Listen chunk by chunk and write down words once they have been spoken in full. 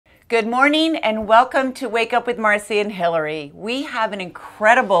Good morning and welcome to Wake Up with Marci and Hillary. We have an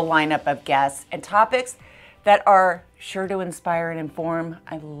incredible lineup of guests and topics that are sure to inspire and inform.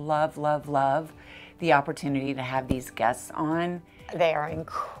 I love the opportunity to have these guests on. They are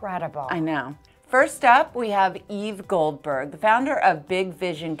incredible. I know. First up, we have Eve Goldberg, the founder of Big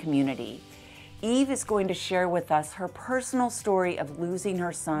Vision Community. Eve is going to share with us her personal story of losing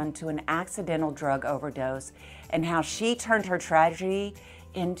her son to an accidental drug overdose and how she turned her tragedy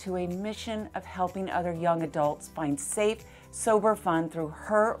into a mission of helping other young adults find safe, sober fun through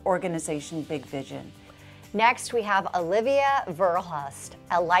her organization, Big Vision. Next, we have Olivia Verhulst,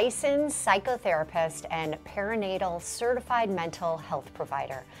 a licensed psychotherapist and perinatal certified mental health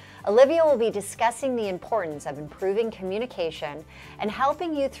provider. Olivia will be discussing the importance of improving communication and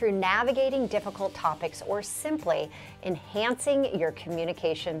helping you through navigating difficult topics or simply enhancing your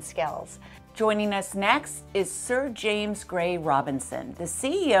communication skills. Joining us next is Sir James Gray Robinson, the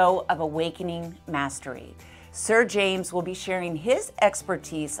CEO of Awakening Mastery. Sir James will be sharing his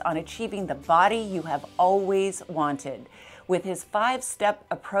expertise on achieving the body you have always wanted. With his 5-step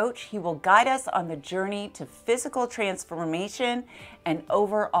approach, he will guide us on the journey to physical transformation and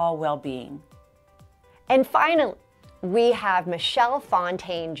overall well-being. And finally, we have Michelle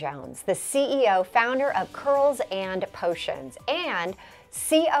Fontaine-Jones, the CEO, founder of Curls and Potions, and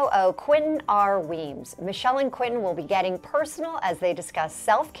COO Quentin R. Weems. Michelle and Quentin will be getting personal as they discuss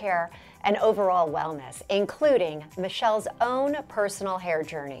self-care and overall wellness, including Michelle's own personal hair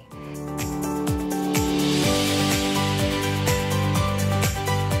journey.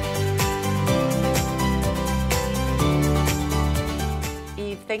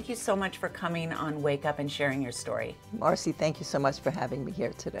 Eve, thank you so much for coming on Wake Up and sharing your story. Marci, thank you so much for having me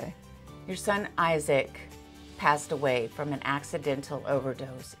here today. Your son Isaac passed away from an accidental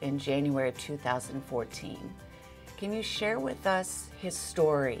overdose in January of 2014. Can you share with us his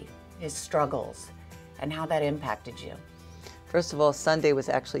story, his struggles, and how that impacted you? First of all, Sunday was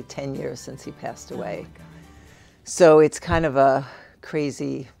actually 10 years since he passed away. Oh my God. So it's kind of a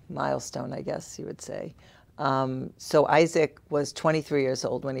crazy milestone, I guess you would say. So Isaac was 23 years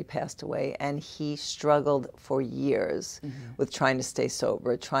old when he passed away, and he struggled for years with trying to stay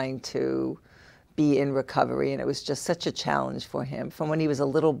sober, trying to be in recovery, and it was just such a challenge for him. From when he was a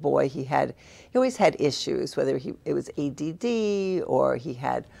little boy, he always had issues, whether it was ADD or he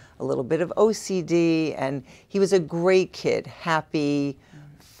had a little bit of OCD, and he was a great kid, happy,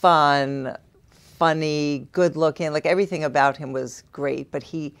 fun, funny, good looking, like everything about him was great, but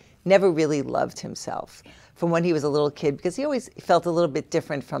he never really loved himself from when he was a little kid because he always felt a little bit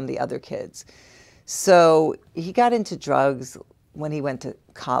different from the other kids. So he got into drugs when he went to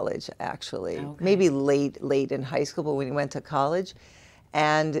college, actually. Okay. Maybe late in high school, but when he went to college,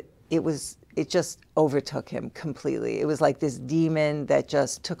 and it just overtook him completely. It was like this demon that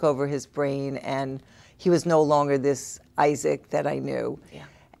just took over his brain, and he was no longer this Isaac that I knew. Yeah.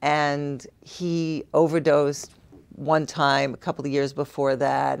 And he overdosed one time a couple of years before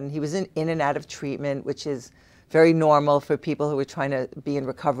that, and he was in and out of treatment, which is very normal for people who are trying to be in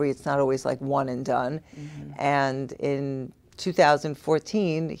recovery. It's not always like one and done. And in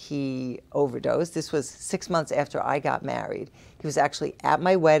 2014, he overdosed. This was 6 months after I got married. He was actually at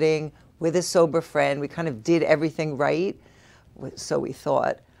my wedding with a sober friend. We kind of did everything right, so we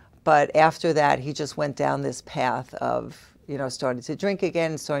thought. But after that, he just went down this path of, starting to drink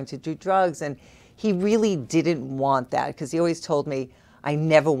again, starting to do drugs, and he really didn't want that because he always told me, I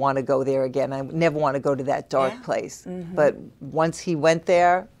never want to go there again. I never want to go to that dark place. But once he went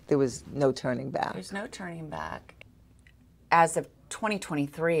there was no turning back. There's no turning back. As of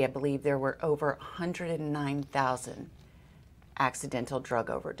 2023, I believe there were over 109,000 accidental drug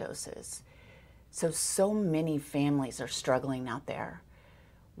overdoses. So many families are struggling out there.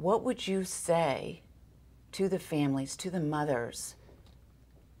 What would you say to the families, to the mothers,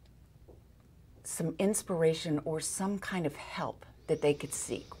 some inspiration or some kind of help that they could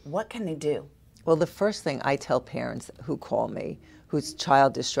seek? What can they do? Well, the first thing I tell parents who call me, whose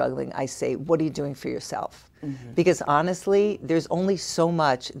child is struggling, I say, what are you doing for yourself? Because honestly, there's only so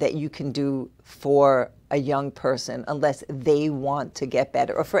much that you can do for a young person unless they want to get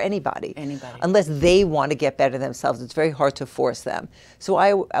better, or for anybody. Unless they want to get better themselves. It's very hard to force them. So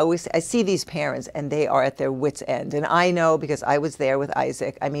I see these parents and they are at their wits' end. And I know because I was there with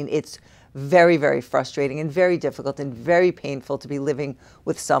Isaac. I mean, it's very, very frustrating and very difficult and very painful to be living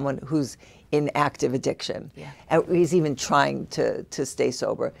with someone who's in active addiction. And he's even trying to stay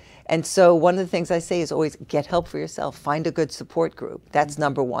sober. And so one of the things I say is always get help for yourself. Find a good support group. That's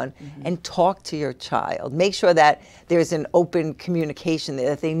number one. And talk to your child. Make sure that there's an open communication there,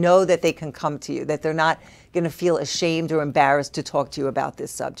 that they know that they can come to you, that they're not going to feel ashamed or embarrassed to talk to you about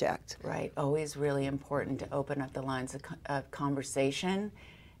this subject. Right. Always really important to open up the lines of conversation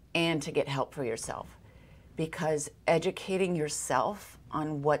and to get help for yourself. Because educating yourself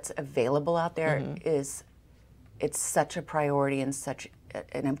on what's available out there is, it's such a priority and such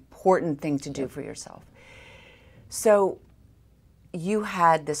an important thing to do for yourself. So you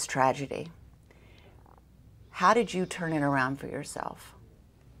had this tragedy. How did you turn it around for yourself?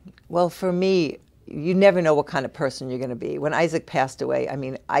 Well, for me, you never know what kind of person you're going to be. When Isaac passed away, I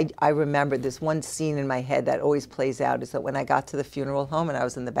mean, I remember this one scene in my head that always plays out is that when I got to the funeral home and I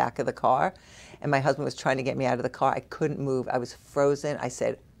was in the back of the car and my husband was trying to get me out of the car, I couldn't move. I was frozen. I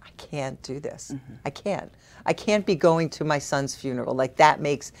said, I can't do this. I can't. I can't be going to my son's funeral. Like, that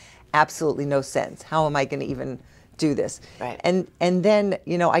makes absolutely no sense. How am I going to even do this? Right. And then,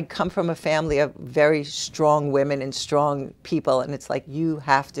 you know, I come from a family of very strong women and strong people, and it's like, you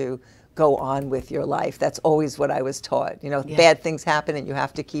have to go on with your life. That's always what I was taught. You know, bad things happen and you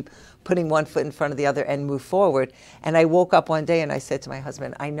have to keep putting one foot in front of the other and move forward. And I woke up one day and I said to my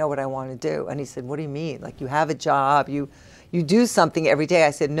husband, I know what I want to do. And he said, what do you mean? Like, you have a job, you do something every day.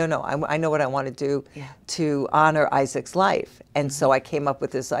 I said, no, I know what I want to do to honor Isaac's life. And so I came up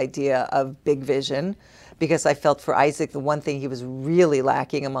with this idea of Big Vision, because I felt for Isaac, the one thing he was really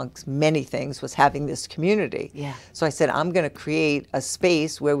lacking amongst many things was having this community. Yeah. So I said, I'm going to create a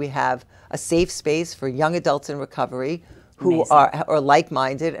space where we have a safe space for young adults in recovery who are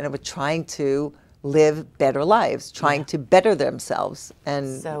like-minded and are trying to live better lives, trying to better themselves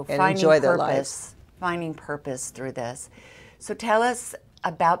and enjoy their lives. Finding purpose through this. So tell us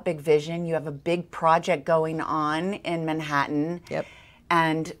about Big Vision. You have a big project going on in Manhattan. Yep.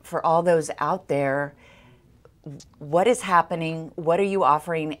 And for all those out there, what is happening? What are you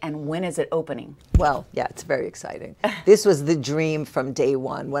offering? And when is it opening? Well, yeah, it's very exciting. This was the dream from day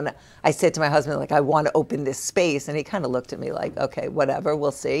one. When I said to my husband, like, I want to open this space, and he kind of looked at me like, okay, whatever,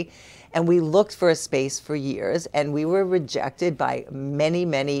 we'll see. And we looked for a space for years, and we were rejected by many,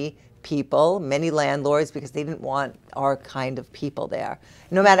 many people, many landlords, because they didn't want our kind of people there.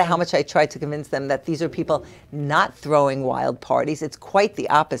 No matter how much I tried to convince them that these are people not throwing wild parties, it's quite the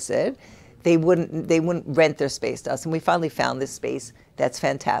opposite. They wouldn't rent their space to us. And we finally found this space that's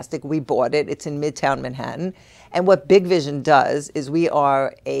fantastic. We bought it. It's in Midtown Manhattan. And what Big Vision does is we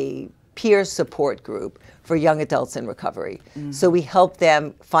are a peer support group for young adults in recovery. So we help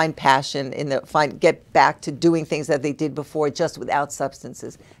them find passion, get back to doing things that they did before just without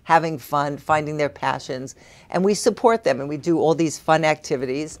substances, having fun, finding their passions. And we support them, and we do all these fun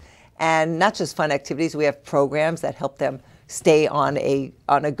activities. And not just fun activities, we have programs that help them stay on a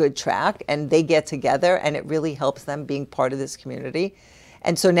good track, and they get together, and it really helps them being part of this community.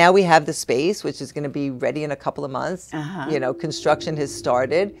 And so now we have the space, which is going to be ready in a couple of months. You know, construction has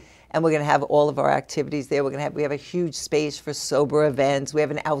started, and we're going to have all of our activities there. We have a huge space for sober events. We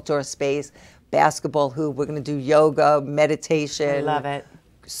have an outdoor space, basketball hoop. We're going to do yoga, meditation. I love it.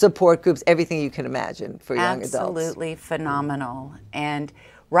 Support groups, everything you can imagine for young adults. Absolutely phenomenal. And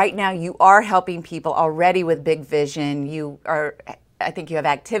right now, you are helping people already with Big Vision. I think you have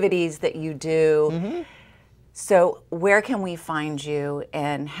activities that you do. So where can we find you,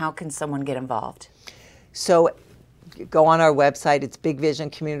 and how can someone get involved? So go on our website. It's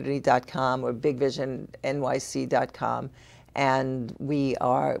bigvisioncommunity.com or bigvisionnyc.com. And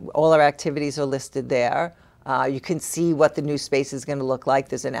all our activities are listed there. You can see what the new space is going to look like.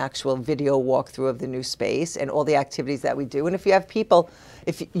 There's an actual video walkthrough of the new space and all the activities that we do. And if you have people,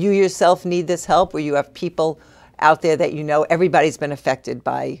 if you yourself need this help, or you have people out there that you know, everybody's been affected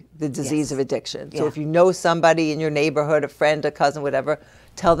by the disease of addiction. So if you know somebody in your neighborhood, a friend, a cousin, whatever,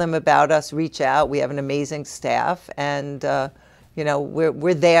 tell them about us, reach out. We have an amazing staff, and you know,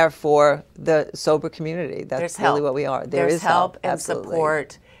 we're there for the sober community. That's really what we are. There's help and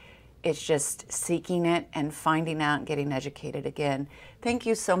support. It's just seeking it and finding out and getting educated again. Thank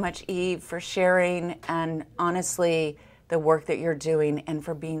you so much, Eve, for sharing, and honestly, the work that you're doing, and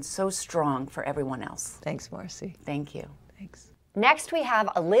for being so strong for everyone else. Thanks, Marci. Thank you. Thanks. Next, we have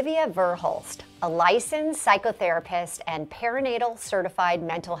Olivia Verhulst, a licensed psychotherapist and perinatal certified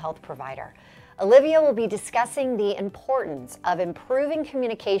mental health provider. Olivia will be discussing the importance of improving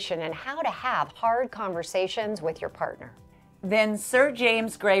communication and how to have hard conversations with your partner. Then Sir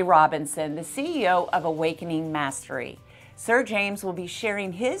James Gray Robinson, the CEO of Awakening Mastery. Sir James will be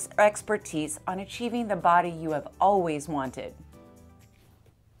sharing his expertise on achieving the body you have always wanted.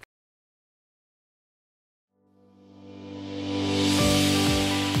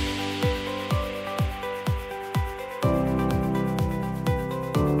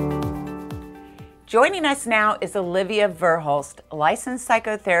 Joining us now is Olivia Verhulst, licensed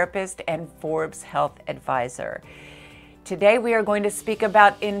psychotherapist and Forbes Health Advisor. Today we are going to speak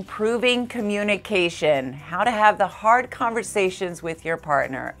about improving communication, how to have the hard conversations with your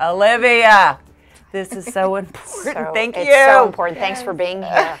partner. Olivia, this is so important. Thank you. It's so important. Thanks for being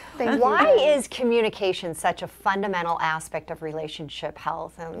here. Why is communication such a fundamental aspect of relationship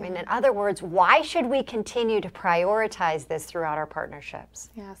health? I mean, in other words, why should we continue to prioritize this throughout our partnerships?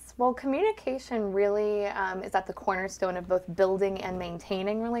 Yes, well, communication really is at the cornerstone of both building and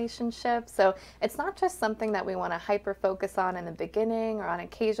maintaining relationships. So it's not just something that we want to hyper focus on in the beginning or on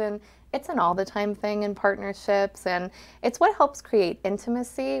occasion. It's an all the time thing in partnerships, and it's what helps create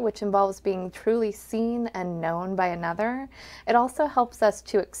intimacy, which involves being truly seen and known by another. It also helps us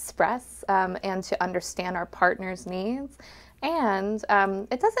to express and to understand our partner's needs. And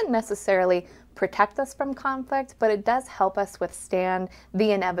it doesn't necessarily protect us from conflict, but it does help us withstand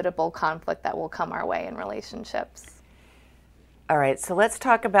the inevitable conflict that will come our way in relationships. All right, so let's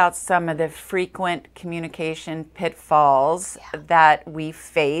talk about some of the frequent communication pitfalls that we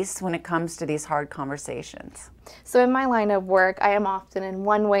face when it comes to these hard conversations. So in my line of work, I am often in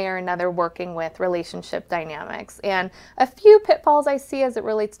one way or another working with relationship dynamics. And a few pitfalls I see as it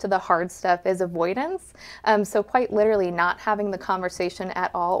relates to the hard stuff is avoidance. So quite literally not having the conversation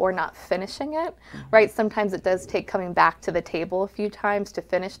at all or not finishing it, right? Sometimes it does take coming back to the table a few times to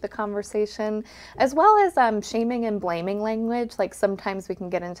finish the conversation, as well as shaming and blaming language. Like sometimes we can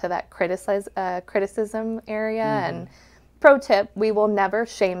get into that criticism area. And pro tip, we will never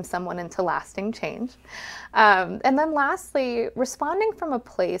shame someone into lasting change. And then lastly, responding from a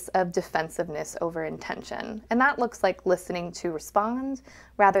place of defensiveness over intention. And that looks like listening to respond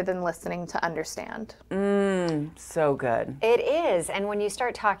rather than listening to understand. So good. It is. And when you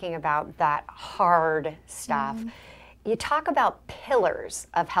start talking about that hard stuff, you talk about pillars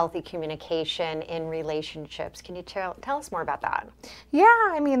of healthy communication in relationships. Can you tell us more about that? Yeah,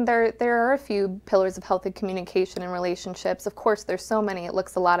 I mean, there are a few pillars of healthy communication in relationships. Of course, there's so many. It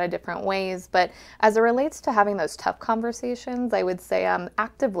looks a lot of different ways. But as it relates to having those tough conversations, I would say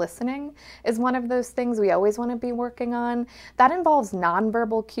active listening is one of those things we always want to be working on. That involves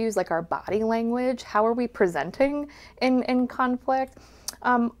nonverbal cues like our body language. How are we presenting in conflict?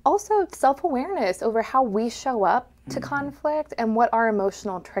 Also, self-awareness over how we show up to conflict and what our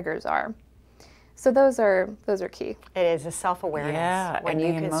emotional triggers are. So those are key. It is a self-awareness. Yeah, when and you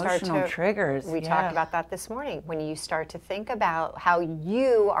the can emotional start to triggers. We talked about that this morning. When you start to think about how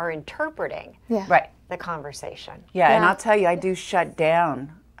you are interpreting the conversation. Yeah, and I'll tell you, I do shut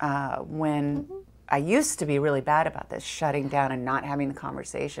down when I used to be really bad about this, shutting down and not having the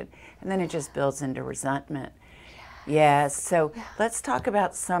conversation. And then it just builds into resentment. So let's talk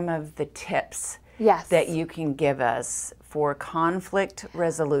about some of the tips that you can give us for conflict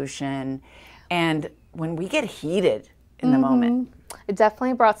resolution and when we get heated in the moment. It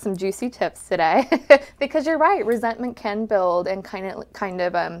definitely brought some juicy tips today because you're right, resentment can build and kind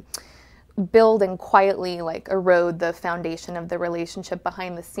of build and quietly like erode the foundation of the relationship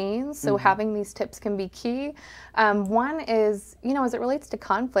behind the scenes. So having these tips can be key. One is, as it relates to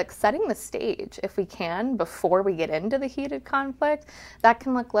conflict, setting the stage if we can before we get into the heated conflict. That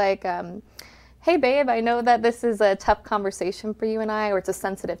can look like, hey babe, I know that this is a tough conversation for you and I, or it's a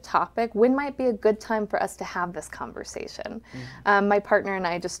sensitive topic. When might be a good time for us to have this conversation? My partner and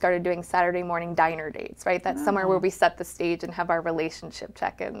I just started doing Saturday morning diner dates, right? That's somewhere where we set the stage and have our relationship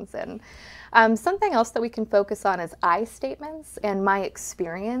check-ins. And something else that we can focus on is I statements, and my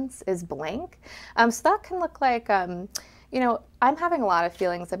experience is blank. So that can look like, I'm having a lot of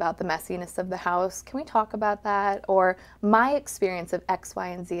feelings about the messiness of the house. Can we talk about that? Or my experience of X, Y,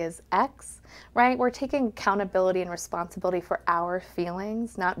 and Z is X, right? We're taking accountability and responsibility for our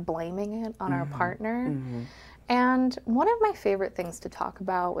feelings, not blaming it on our partner. And one of my favorite things to talk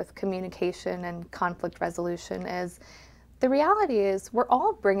about with communication and conflict resolution is the reality is we're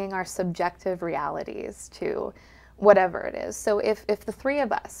all bringing our subjective realities to whatever it is. So if the three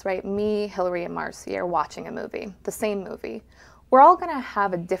of us, right, me, Hillary, and Marci are watching a movie, the same movie, we're all going to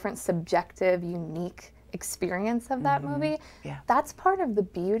have a different subjective, unique experience of that movie. That's part of the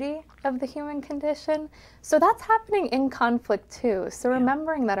beauty of the human condition. So that's happening in conflict too. So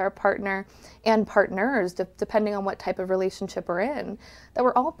remembering that our partner and partners, depending on what type of relationship we're in, that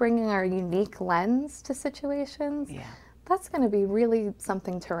we're all bringing our unique lens to situations. That's going to be really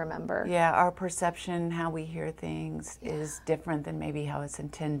something to remember. Yeah, our perception, how we hear things is different than maybe how it's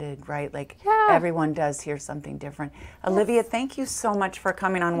intended, right? Like everyone does hear something different. Olivia, thank you so much for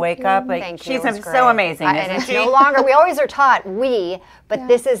coming on Wake Up. Thank you. She's so amazing, and it's no longer, we always are taught we, but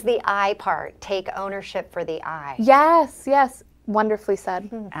this is the I part. Take ownership for the I. Yes, yes. Wonderfully said.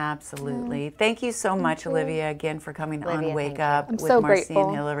 Absolutely. Thank you so much, Olivia, again for coming on Olivia, Wake thank you. Up I'm with so Marci grateful.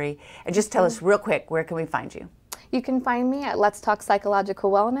 and Hillary. And just tell us real quick, where can we find you? You can find me at Let's Talk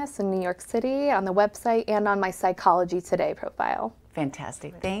Psychological Wellness in New York City on the website and on my Psychology Today profile.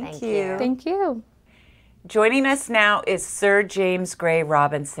 Fantastic. Thank Thank you. you. Thank you. Joining us now is Sir James Gray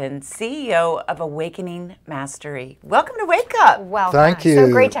Robinson, CEO of Awakening Mastery. Welcome to Wake Up. Welcome. Thank you. So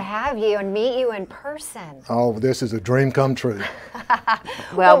great to have you and meet you in person. Oh, this is a dream come true.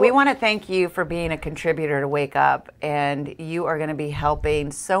 Well, we want to thank you for being a contributor to Wake Up, and you are going to be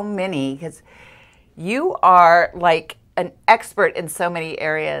helping so many because you are like an expert in so many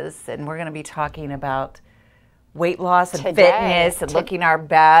areas, and we're going to be talking about weight loss and Today. fitness and looking our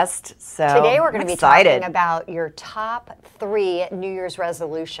best. So Today we're going to be excited. talking about your top 3 New Year's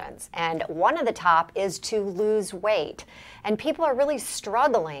resolutions. And one of the top is to lose weight. And people are really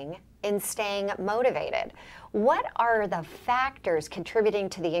struggling in staying motivated. What are the factors contributing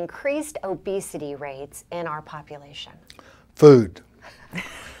to the increased obesity rates in our population? Food.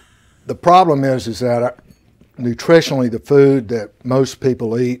 The problem is that nutritionally the food that most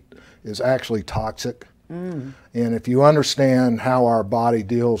people eat is actually toxic. And if you understand how our body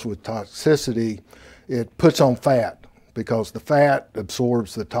deals with toxicity, it puts on fat because the fat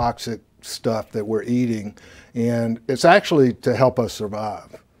absorbs the toxic stuff that we're eating, and it's actually to help us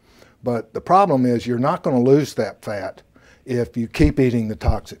survive. But the problem is you're not going to lose that fat if you keep eating the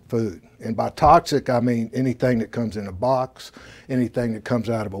toxic food. And by toxic, I mean anything that comes in a box, anything that comes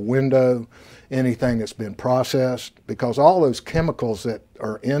out of a window, anything that's been processed, because all those chemicals that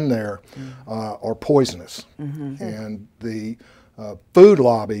are in there are poisonous. And the food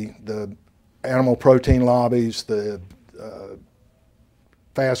lobby, the animal protein lobbies, the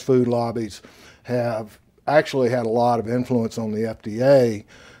fast food lobbies have actually had a lot of influence on the FDA,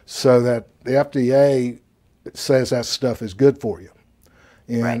 so that the FDA says that stuff is good for you.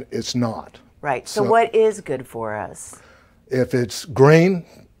 And it's not. Right. So what is good for us? If it's green,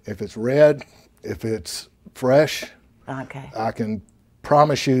 if it's red, if it's fresh, Okay. I can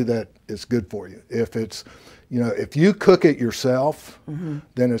promise you that it's good for you. If it's, if you cook it yourself,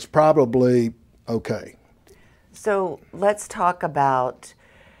 then it's probably okay. So let's talk about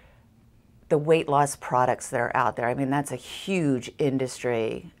the weight loss products that are out there. I mean, that's a huge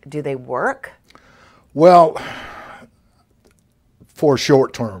industry. Do they work? Well, for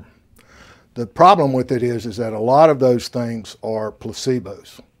short term. The problem with it is that a lot of those things are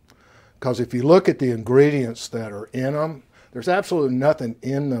placebos. Because if you look at the ingredients that are in them, there's absolutely nothing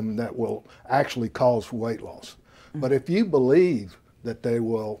in them that will actually cause weight loss. But if you believe that they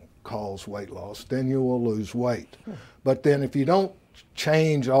will cause weight loss, then you will lose weight. But then if you don't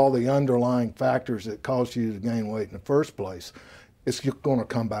change all the underlying factors that caused you to gain weight in the first place, it's going to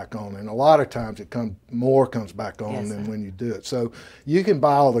come back on. And a lot of times more comes back on than when you do it. So you can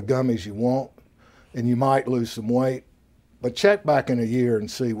buy all the gummies you want, and you might lose some weight, but check back in a year and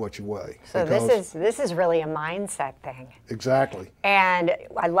see what you weigh. So this is really a mindset thing. Exactly. And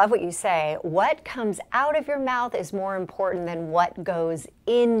I love what you say. What comes out of your mouth is more important than what goes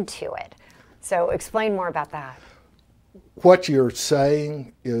into it. So explain more about that. What you're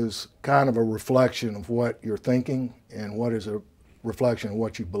saying is kind of a reflection of what you're thinking, and what is a reflection of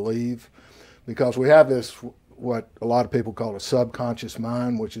what you believe. Because we have this, what a lot of people call a subconscious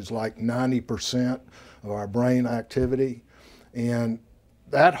mind, which is like 90% of our brain activity. And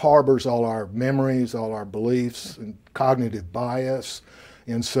that harbors all our memories, all our beliefs, and cognitive bias.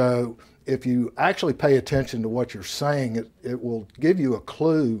 And so if you actually pay attention to what you're saying, it will give you a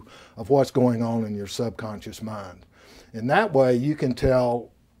clue of what's going on in your subconscious mind. And that way you can tell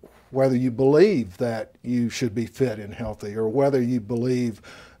whether you believe that you should be fit and healthy, or whether you believe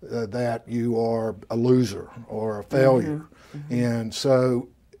that you are a loser or a failure. And so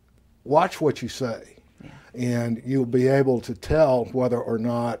watch what you say, and you'll be able to tell whether or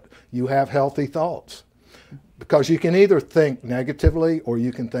not you have healthy thoughts. Because you can either think negatively or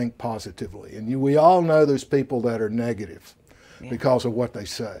you can think positively. And we all know those people that are negative because of what they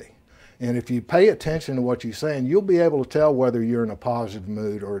say. And if you pay attention to what you're saying, you'll be able to tell whether you're in a positive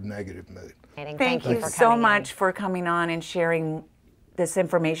mood or a negative mood. Thank you so much for coming on and sharing this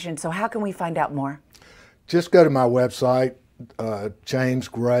information. So how can we find out more? Just go to my website,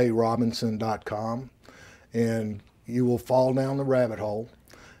 jamesgrayrobinson.com, and you will fall down the rabbit hole,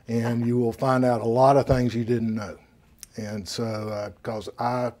 and you will find out a lot of things you didn't know. And so, because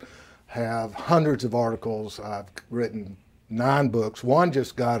I have hundreds of articles, I've written 9 books. One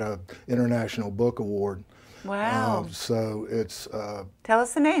just got an International Book Award. Wow. So it's... Tell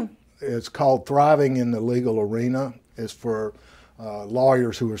us the name. It's called Thriving in the Legal Arena. It's for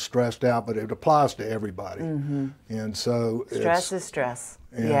lawyers who are stressed out, but it applies to everybody. And so Stress is stress.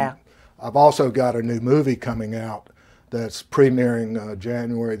 and Yeah. I've also got a new movie coming out that's premiering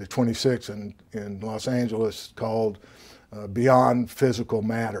January the 26th in Los Angeles called Beyond Physical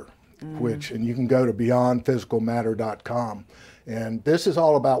Matter, and you can go to beyondphysicalmatter.com. And this is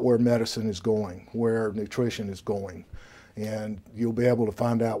all about where medicine is going, where nutrition is going. And you'll be able to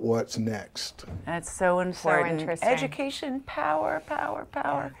find out what's next. That's so important. interesting. Education, power, power,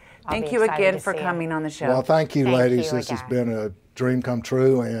 power. I'll Thank be you excited again to for see it. coming on the show. Well, thank you, Thank ladies. you This has again. been a dream come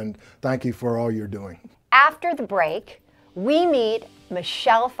true, and thank you for all you're doing. After the break, we meet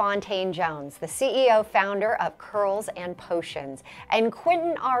Michelle Fontaine-Jones, the CEO founder of Curls and Potions, and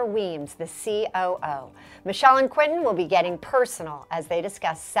Quentin R. Weems, the COO. Michelle and Quentin will be getting personal as they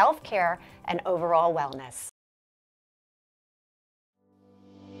discuss self-care and overall wellness.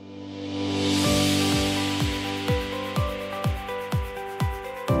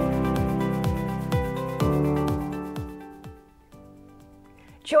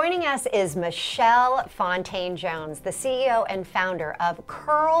 Joining us is Michelle Fontaine-Jones, the CEO and founder of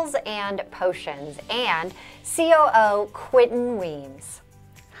Curls and Potions, and COO Quentin Weems.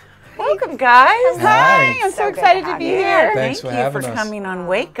 Welcome, guys. Hi. I'm So so good to excited to have be you. here. Thanks for Thank you having for us. coming on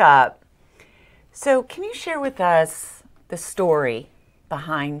Wake Up. So, can you share with us the story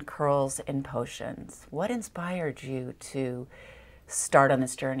behind Curls and Potions? What inspired you to start on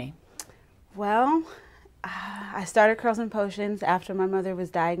this journey? Well, I started Curls and Potions after my mother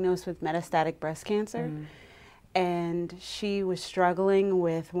was diagnosed with metastatic breast cancer. And she was struggling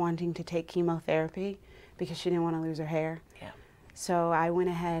with wanting to take chemotherapy because she didn't want to lose her hair. Yeah. So I went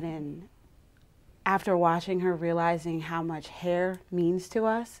ahead and, after watching her, realizing how much hair means to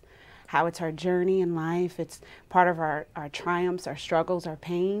us, how it's our journey in life, it's part of our triumphs, our struggles, our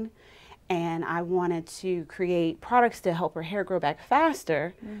pain. And I wanted to create products to help her hair grow back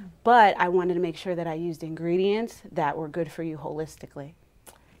faster, but I wanted to make sure that I used ingredients that were good for you holistically.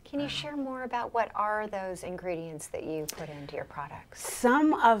 Can you share more about what are those ingredients that you put into your products?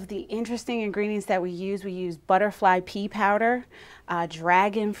 Some of the interesting ingredients that we use butterfly pea powder,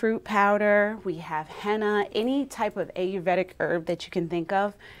 dragon fruit powder, we have henna, any type of Ayurvedic herb that you can think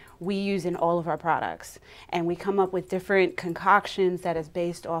of, we use in all of our products. And we come up with different concoctions that is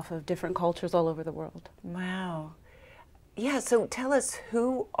based off of different cultures all over the world. Wow. Yeah, so tell us,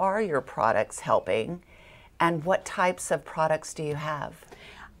 who are your products helping and what types of products do you have?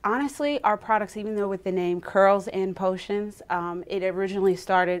 Honestly, our products, even though with the name Curls and Potions, it originally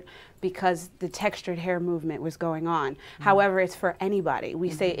started because the textured hair movement was going on. However, it's for anybody. We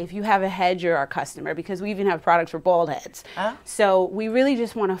say if you have a head, you're our customer, because we even have products for bald heads. So we really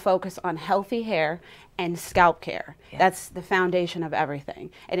just want to focus on healthy hair and scalp care. That's the foundation of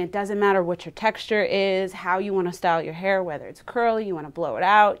everything. And it doesn't matter what your texture is, how you want to style your hair, whether it's curly, you want to blow it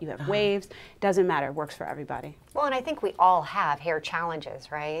out, you have waves, doesn't matter. It works for everybody. Well, and I think we all have hair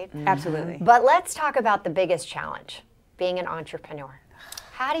challenges, right? Absolutely. But let's talk about the biggest challenge, being an entrepreneur.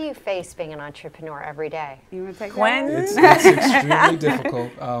 How do you face being an entrepreneur every day? You want to take When? that? It's extremely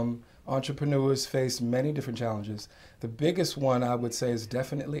difficult. Entrepreneurs face many different challenges. The biggest one, I would say, is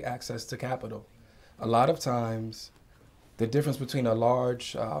definitely access to capital. A lot of times, the difference between a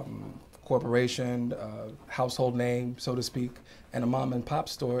large corporation, household name, so to speak, and a mom and pop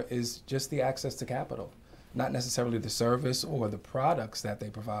store is just the access to capital. Not necessarily the service or the products that they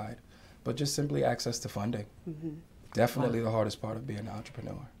provide, but just simply access to funding. Definitely the hardest part of being an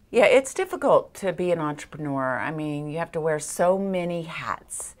entrepreneur. Yeah, it's difficult to be an entrepreneur. I mean, you have to wear so many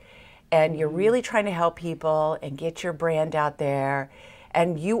hats, and you're really trying to help people and get your brand out there,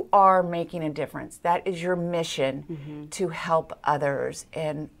 and you are making a difference. That is your mission, to help others.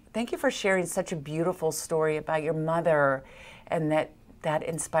 And thank you for sharing such a beautiful story about your mother, and that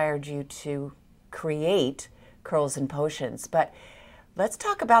inspired you to create Curls and Potions. But let's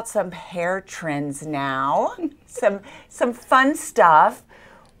talk about some hair trends now, some fun stuff.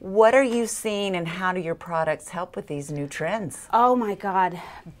 What are you seeing, and how do your products help with these new trends? Oh my God,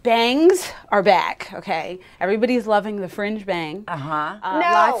 bangs are back, okay? Everybody's loving the fringe bang. No,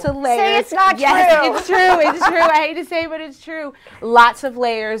 Lots of layers. say it's not Yes, true. it's true, it's true. I hate to say it, but it's true. Lots of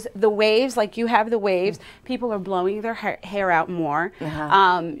layers. The waves, like you have the waves, people are blowing their hair out more. Which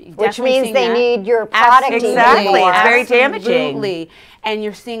Definitely means seeing they that. need your product even Exactly. more. It's very damaging. Absolutely. And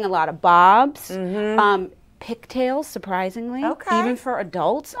you're seeing a lot of bobs. Pigtails, surprisingly, Okay. even for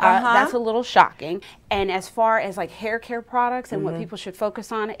adults. That's a little shocking. And as far as like hair care products and what people should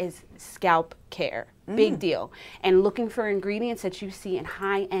focus on is scalp care. Big deal. And looking for ingredients that you see in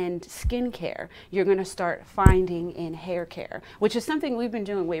high-end skincare, you're going to start finding in hair care, which is something we've been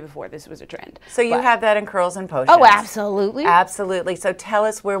doing way before this was a trend. So you have that in Curls and Potions? Oh, absolutely. Absolutely. So tell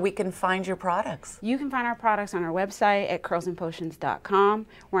us where we can find your products. You can find our products on our website at curlsandpotions.com.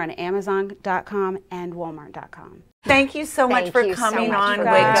 We're on Amazon.com and Walmart.com. Thank you so much for coming on Wake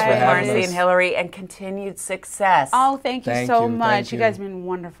Up with Marci and Hillary, and continued success. Oh, thank you so much. You guys have been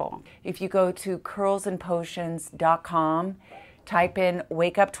wonderful. If you go to curlsandpotions.com, type in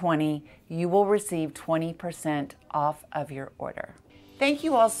Wake Up 20, you will receive 20% off of your order. Thank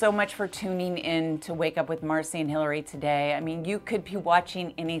you all so much for tuning in to Wake Up with Marci and Hillary today. I mean, you could be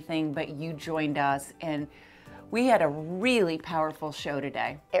watching anything, but you joined us, and we had a really powerful show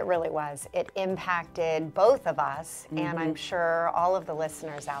today. It really was. It impacted both of us, and I'm sure all of the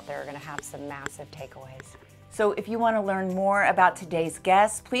listeners out there are going to have some massive takeaways. So if you want to learn more about today's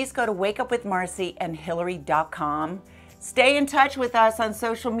guests, please go to wakeupwithmarciandhillary.com. Stay in touch with us on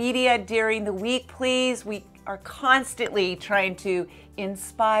social media during the week, please. We are constantly trying to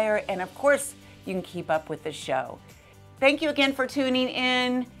inspire, and of course, you can keep up with the show. Thank you again for tuning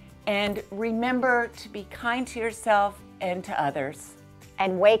in. And remember to be kind to yourself and to others.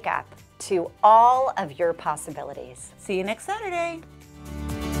 And wake up to all of your possibilities. See you next Saturday.